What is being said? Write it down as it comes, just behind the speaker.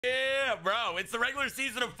Yeah, bro. It's the regular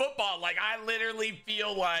season of football. Like, I literally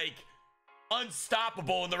feel like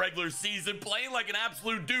unstoppable in the regular season, playing like an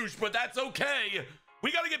absolute douche, but that's okay.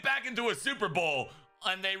 We got to get back into a Super Bowl.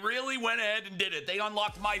 And they really went ahead and did it. They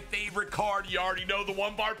unlocked my favorite card. You already know, the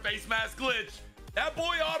one-bar face mask glitch. That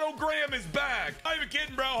boy Otto Graham is back. I'm not even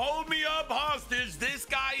kidding, bro. Hold me up hostage. This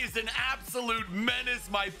guy is an absolute menace.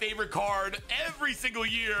 My favorite card every single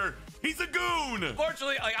year. He's a goon.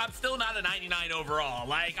 Fortunately, like, I'm still not a 99 overall.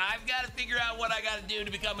 Like, I've got to figure out what I got to do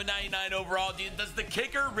to become a 99 overall. Does the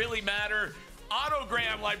kicker really matter? Otto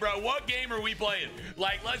Graham, like, bro, what game are we playing?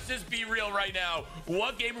 Like, let's just be real right now.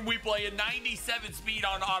 What game are we playing? 97 speed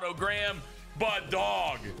on Otto Graham. But,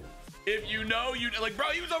 dog, if you know, like, bro,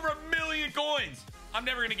 he was over 1 million coins. I'm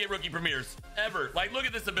never going to get rookie premieres, ever. Like, look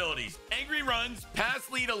at this abilities. Angry runs, pass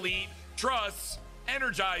lead elite, trust,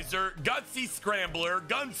 energizer, gutsy scrambler,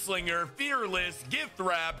 gunslinger, fearless, gift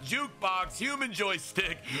wrap, jukebox, human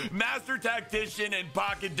joystick, master tactician, and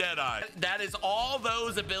pocket deadeye. That is all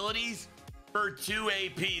those abilities for 2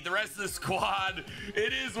 AP. The rest of the squad,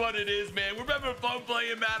 it is what it is, man. We're having fun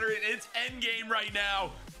playing Madden. It's endgame right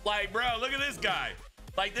now. Like, bro, look at this guy.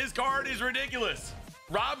 Like, this card is ridiculous.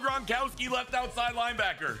 Rob Gronkowski, left outside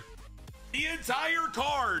linebacker. The entire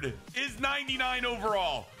card is 99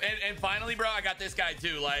 overall. And finally, bro, I got this guy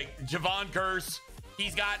too. Like, Javon Curse.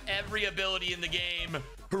 He's got every ability in the game.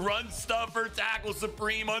 Run stuffer, tackle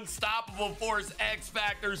supreme, unstoppable force, X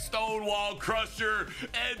Factor, Stonewall, Crusher,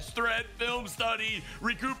 edge threat, film study,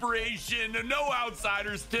 recuperation, no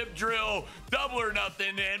outsiders, tip drill, double or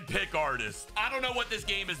nothing, and pick artist. I don't know what this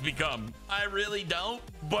game has become. I really don't,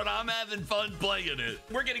 but I'm having fun playing it.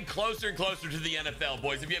 We're getting closer and closer to the NFL,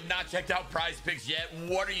 boys. If you have not checked out Prize Picks yet,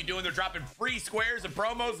 what are you doing? They're dropping free squares and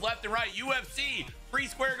promos left and right. UFC, free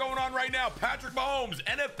square going on right now. Patrick Mahomes,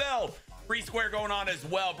 NFL, free square going on as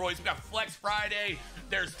well, boys. We got Flex Friday.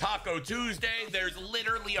 There's Taco Tuesday. There's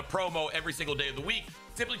literally a promo every single day of the week.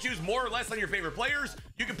 Simply choose more or less on your favorite players.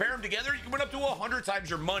 You can pair them together. You can win up to 100 times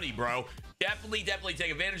your money, bro. Definitely take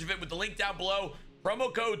advantage of it with the link down below.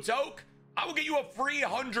 Promo code Toke. I will get you a free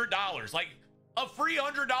 $100. Like, a free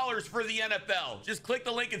 $100 for the NFL. Just click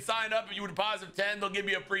the link and sign up. If you would deposit 10, they'll give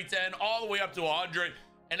you a free 10 all the way up to 100.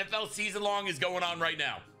 NFL season long is going on right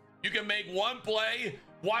now. You can make one play,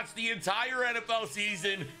 watch the entire NFL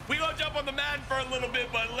season. We gonna jump on the Madden for a little bit,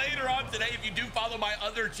 but later on today, if you do follow my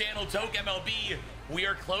other channel, Toke MLB, we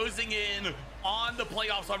are closing in on the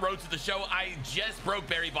playoffs on Road to the Show. I just broke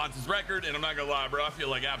Barry Bonds' record, and I'm not gonna lie, bro, I feel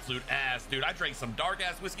like absolute ass, dude. I drank some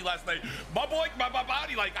dark-ass whiskey last night. My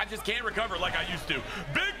body, like, I just can't recover like I used to.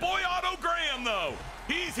 Big boy Otto Graham, though.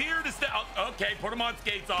 He's here to stay. Okay, put him on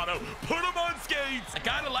skates, Otto. Put him on skates. I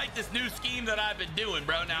kind of like this new scheme that I've been doing,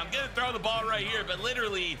 bro. Now, I'm gonna throw the ball right here, but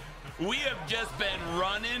literally, we have just been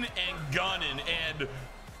running and gunning, and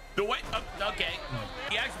the way, okay,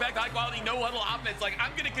 the expect high quality, no huddle offense. Like,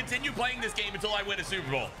 I'm going to continue playing this game until I win a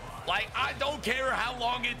Super Bowl. Like, I don't care how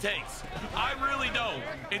long it takes. I really don't.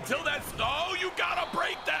 Until that's, oh, you got to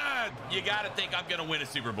break that. You got to think I'm going to win a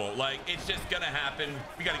Super Bowl. Like, it's just going to happen.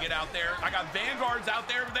 We got to get out there. I got Vanguards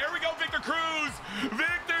out there. There we go, Victor Cruz.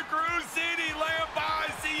 Victor Cruz, CeeDee Lamb,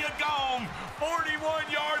 bye, see you gone.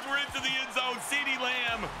 41 yards, we're into the end zone. CeeDee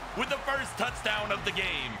Lamb with the first touchdown of the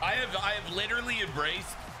game. I have literally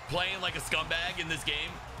embraced playing like a scumbag in this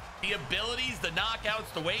game. The abilities, the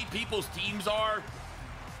knockouts, the way people's teams are.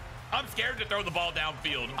 I'm scared to throw the ball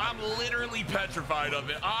downfield. I'm literally petrified of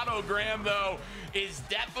it. Otto Graham, though, is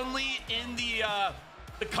definitely in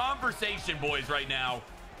the conversation, boys, right now,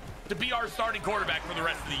 to be our starting quarterback for the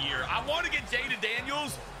rest of the year. I want to get Jada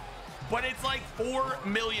Daniels, but it's like 4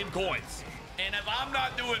 million coins. And if I'm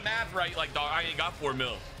not doing math right, like, dog, I ain't got 4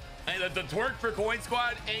 mil. And the Twerk for Coin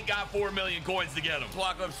Squad ain't got 4 million coins to get them.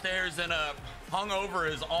 Walk upstairs and hungover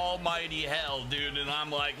as almighty hell, dude. And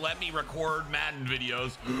I'm like, let me record Madden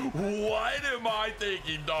videos. What am I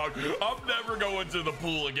thinking, dog? I'm never going to the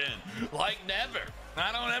pool again. Like, never.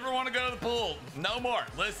 I don't ever want to go to the pool. No more.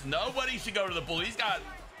 Listen, nobody should go to the pool. He's got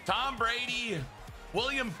Tom Brady,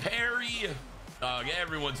 William Perry.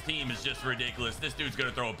 Everyone's team is just ridiculous. This dude's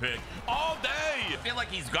gonna throw a pick all day. I feel like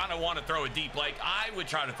he's gonna want to throw it deep. Like, I would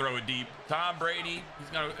try to throw it deep. Tom Brady, he's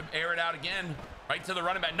gonna air it out again, right to the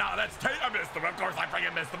running back. No, that's I missed him. Of course I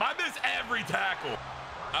freaking missed him. I miss every tackle.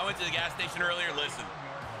 I went to the gas station earlier. Listen,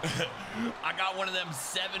 I got one of them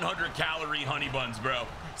 700 calorie honey buns, bro.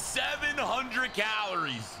 700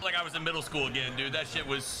 calories. Like I was in middle school again, dude. That shit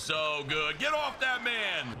was so good. Get off that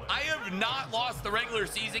man. I have not lost the regular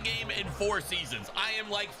season game in 4 seasons. I am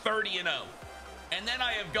like 30-0. And then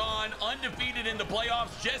I have gone undefeated in the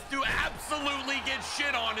playoffs just to absolutely get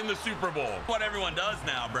shit on in the Super Bowl. What everyone does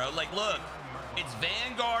now, bro. Like, look, It's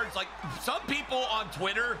Vanguards. Like, some people on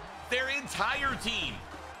Twitter, their entire team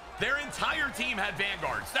had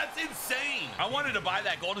Vanguards. That's insane. I wanted to buy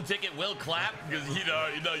that golden ticket Will Clap because, you know,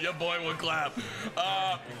 your boy will clap.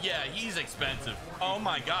 Yeah, he's expensive. Oh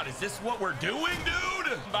my God, is this what we're doing,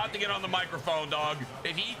 dude? I'm about to get on the microphone, dog.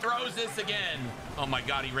 If he throws this again, oh my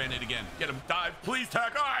God, he ran it again. Get him, dive, please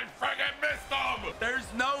tackle. I freaking missed him. There's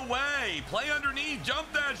no way. Play underneath,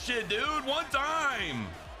 jump that shit, dude. One time.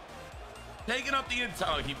 Taking up the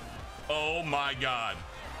entire, oh my God.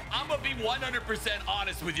 I'm gonna be 100%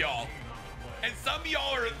 honest with y'all. And some of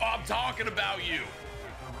y'all are, I'm talking about you.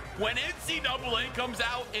 When NCAA comes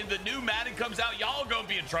out and the new Madden comes out, y'all gonna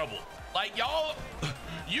be in trouble. Like, y'all,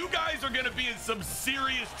 you guys are gonna be in some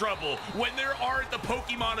serious trouble when there aren't the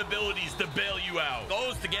Pokemon abilities to bail you out.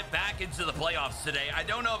 Goals to get back into the playoffs today. I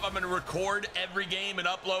don't know if I'm gonna record every game and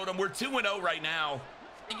upload them. We're 2-0 right now.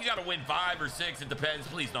 You gotta win 5 or 6, it depends.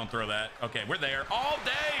 Please don't throw that. Okay, we're there all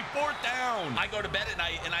day. 4th down. I go to bed at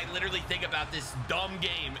night and I literally think about this dumb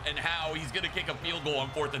game and how he's gonna kick a field goal on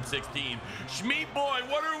 4th and 16. Schmeat boy,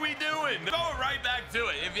 what are we doing? Going right back to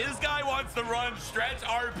it. If this guy wants to run stretch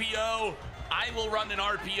RPO, I will run an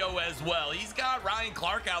RPO as well. He's got Ryan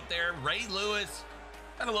Clark out there, Ray Lewis.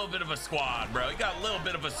 Got a little bit of a squad, bro. He got a little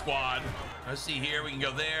bit of a squad. Let's see here. We can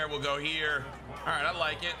go there. We'll go here. All right, I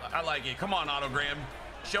like it. I like it. Come on, Otto Graham.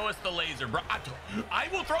 Show us the laser, bro. I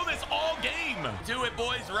will throw this all game. Do it,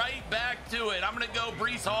 boys. Right back to it. I'm going to go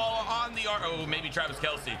Breece Hall on the oh, maybe Travis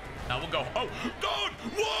Kelce. Now we'll go. Oh, God,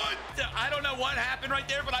 what? I don't know what happened right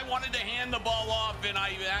there, but I wanted to hand the ball off, and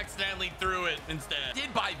I accidentally threw it instead.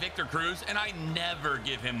 Did buy Victor Cruz, and I never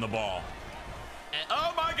give him the ball. And,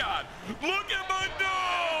 oh, my God. Look at my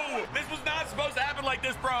no. This was not supposed to happen like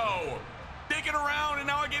this, bro. Digging around, and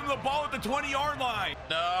now I gave him the ball at the 20-yard line.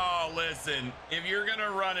 No, listen, if you're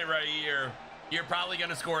gonna run it right here, you're probably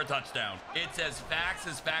gonna score a touchdown. It's as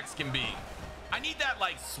facts can be. I need that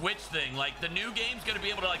like switch thing. Like the new game's gonna be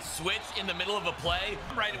able to like switch in the middle of a play.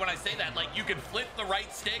 Right when I say that, like you can flip the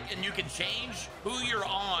right stick and you can change who you're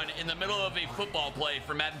on in the middle of a football play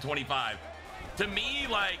for Madden 25. To me,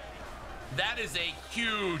 like, that is a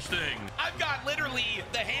huge thing. I've got literally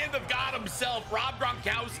the hand of God himself, Rob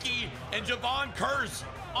Gronkowski and Javon Curse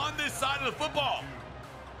on this side of the football.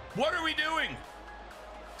 What are we doing?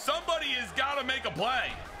 Somebody has got to make a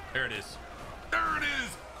play. There it is. There it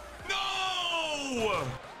is. No!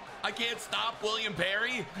 I can't stop William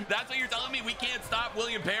Perry. That's what you're telling me? We can't stop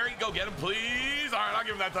William Perry? Go get him, please. All right, I'll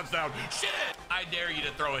give him that touchdown. Shit! I dare you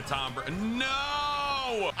to throw it, Tom Brady. No!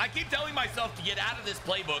 I keep telling myself to get out of this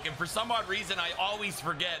playbook, and for some odd reason, I always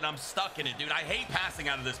forget, and I'm stuck in it, dude. I hate passing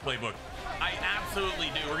out of this playbook. I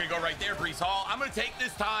absolutely do. We're going to go right there, Breece Hall. I'm going to take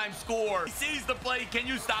this time, score. He sees the play. Can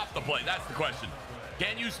you stop the play? That's the question.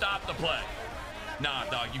 Can you stop the play? Nah,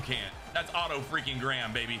 dog, you can't. That's Otto freaking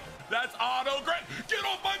Graham, baby. That's Otto Graham. Get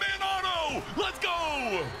off my man, Otto. Let's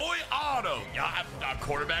go. Boy, Otto. Yeah, I'm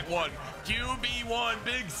quarterback one. QB1,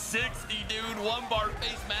 big 60, dude. One bar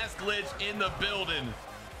face mask glitch in the building.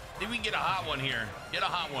 See if we can get a hot one here. Get a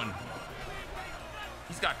hot one.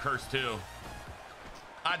 He's got Curse, too.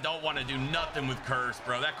 I don't want to do nothing with Curse,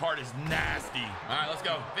 bro. That card is nasty. All right, let's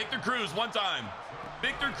go. Victor Cruz, one time.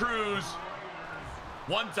 Victor Cruz,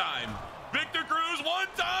 one time. Victor Cruz, one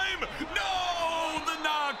time. No, the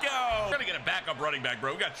knockout. We're gonna get a backup running back,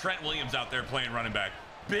 bro. We got Trent Williams out there playing running back.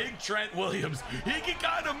 Big Trent Williams. He can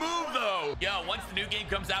kind of move, though. Yo, once the new game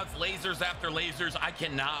comes out, it's lasers after lasers. I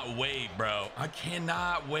cannot wait, bro. I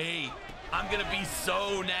cannot wait. I'm gonna be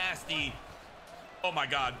so nasty. Oh, my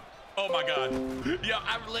God. Oh, my God. Yeah,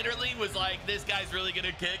 I literally was like, this guy's really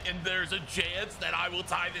gonna kick, and there's a chance that I will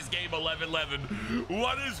tie this game 11-11.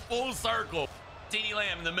 What is full circle? CeeDee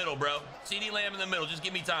Lamb in the middle, bro. CeeDee Lamb in the middle. Just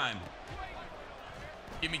give me time.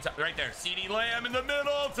 Give me time. Right there. CeeDee Lamb in the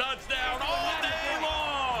middle. Touchdown all day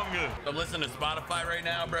long. I'm listening to Spotify right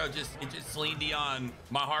now, bro. It just Celine Dion.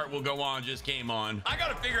 My Heart Will Go On just came on. I got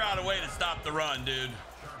to figure out a way to stop the run, dude.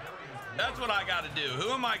 That's what I got to do. Who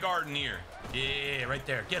am I guarding here? Yeah, right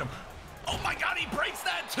there. Get him. Oh, my God. He breaks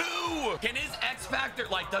that, too. Can his X Factor,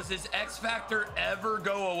 like, does his X Factor ever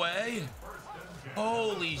go away?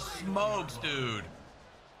 Holy smokes, dude.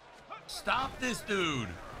 Stop this dude.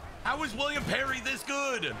 How is William Perry this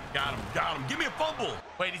good? Got him, got him. Give me a fumble.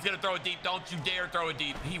 Wait, he's gonna throw it deep. Don't you dare throw it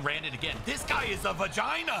deep. He ran it again. This guy is a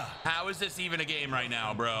vagina. How is this even a game right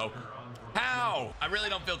now, bro? How? I really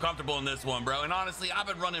don't feel comfortable in this one, bro. And honestly, I've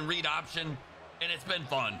been running read option, and it's been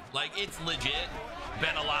fun. Like, it's legit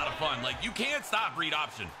been a lot of fun. Like, you can't stop read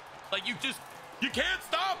option. Like, you can't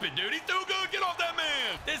stop it, dude. He's too good. Get off that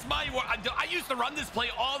man. This might work. I used to run this play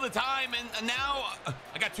all the time, and now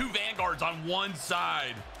I got two Vanguards on one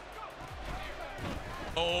side.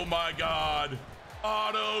 Oh my God.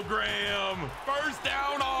 Otto Graham. First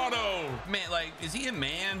down, Otto. Man, like, is he a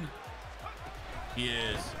man? He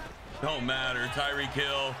is. Don't matter. Tyreek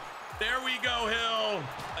Hill. There we go, Hill.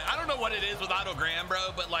 I don't know what it is with Otto Graham, bro,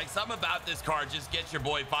 but like something about this card just gets your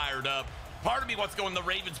boy fired up. Part of me wants to go in the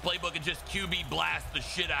Ravens playbook and just QB blast the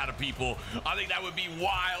shit out of people. I think that would be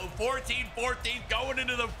wild. 14-14 going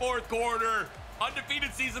into the fourth quarter.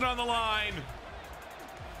 Undefeated season on the line.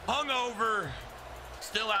 Hungover.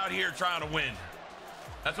 Still out here trying to win.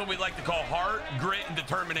 That's what we like to call heart, grit, and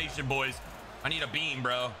determination, boys. I need a beam,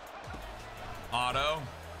 bro. Otto.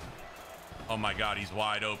 Oh my God, he's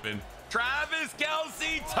wide open. Travis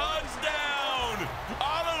Kelce, touchdown.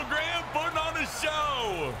 Otto Graham putting on a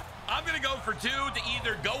show. I'm gonna go for 2 to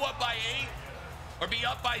either go up by 8 or be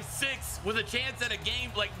up by 6 with a chance at a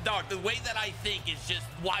game. Like, dog, the way that I think is just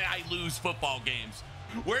why I lose football games.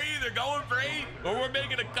 We're either going for 8 or we're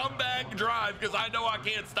making a comeback drive because I know I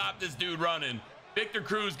can't stop this dude running. Victor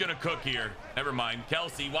Cruz gonna cook here. Never mind.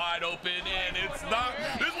 Kelce wide open, and it's not.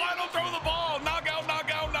 This why I don't throw the ball. Knockout,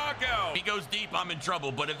 knockout, knockout. He goes deep, I'm in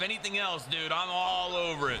trouble. But if anything else, dude, I'm all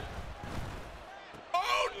over it.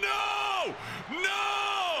 Oh no!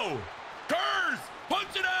 No! Kurz,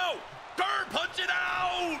 punch it out! Kurz, punch it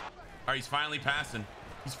out! All right, he's finally passing.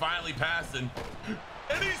 He's finally passing.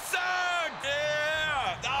 And he's sacked!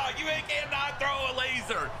 Yeah! Oh, you cannot throw a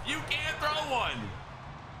laser. You can't throw one.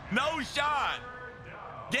 No shot.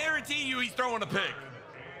 Guarantee you he's throwing a pick.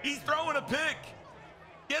 He's throwing a pick.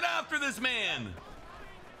 Get after this man.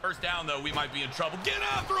 First down, though, we might be in trouble. Get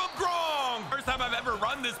after him, Gronk. First time I've ever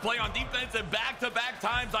run this play on defense, and back-to-back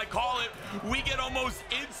times I call it, we get almost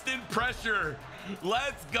instant pressure.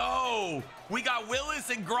 Let's go. We got Willis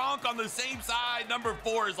and Gronk on the same side. Number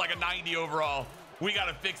 4 is like a 90 overall. We got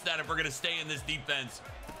to fix that if we're going to stay in this defense.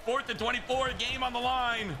 4th and 24, game on the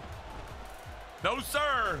line. No,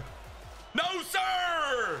 sir. No,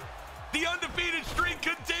 sir. The undefeated streak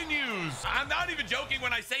continues. I'm not even joking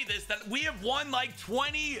when I say this, that we have won like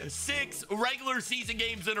 26 regular season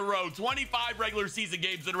games in a row, 25 regular season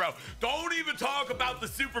games in a row. Don't even talk about the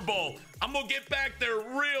Super Bowl. I'm going to get back there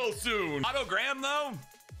real soon. Otto Graham, though,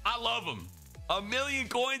 I love him. 1 million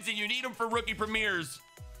coins, and you need him for rookie premieres.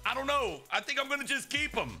 I don't know. I think I'm going to just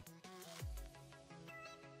keep him.